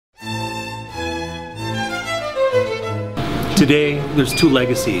Today, there's two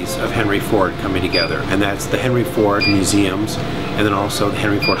legacies of Henry Ford coming together, and that's the Henry Ford Museums and then also the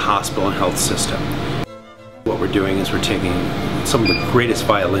Henry Ford Hospital and Health System. What we're doing is we're taking some of the greatest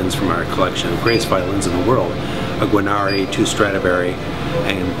violins from our collection, the greatest violins in the world, a Guarneri, two Stradivari,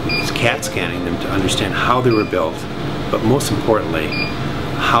 and CAT scanning them to understand how they were built, but most importantly,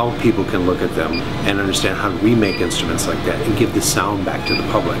 how people can look at them and understand how to remake instruments like that and give the sound back to the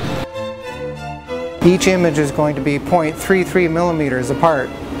public. Each image is going to be 0.33 millimeters apart.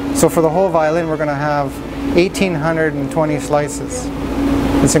 So for the whole violin we're going to have 1,820 slices.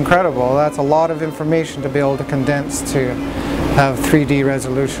 It's incredible. That's a lot of information to be able to condense to have 3D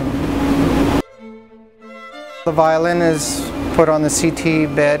resolution. The violin is put on the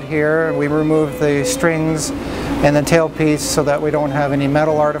CT bed here. We remove the strings and the tailpiece so that we don't have any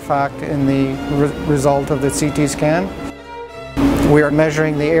metal artifact in the result of the CT scan. We are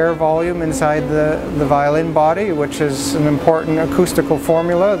measuring the air volume inside the violin body, which is an important acoustical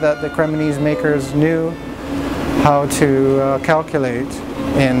formula that the Cremonese makers knew how to calculate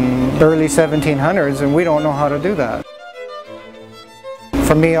in early 1700s, and we don't know how to do that.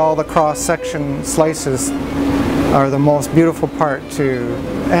 For me, all the cross-section slices are the most beautiful part to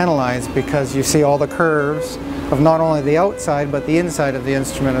analyze because you see all the curves of not only the outside but the inside of the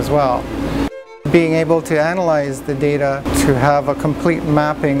instrument as well. Being able to analyze the data to have a complete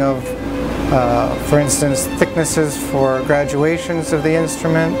mapping of, for instance, thicknesses for graduations of the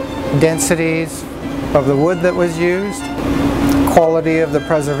instrument, densities of the wood that was used, quality of the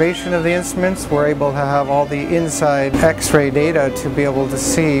preservation of the instruments. We're able to have all the inside X-ray data to be able to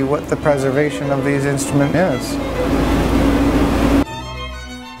see what the preservation of these instruments is.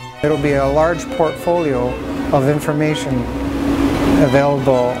 It'll be a large portfolio of information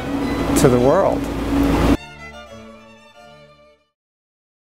available to the world.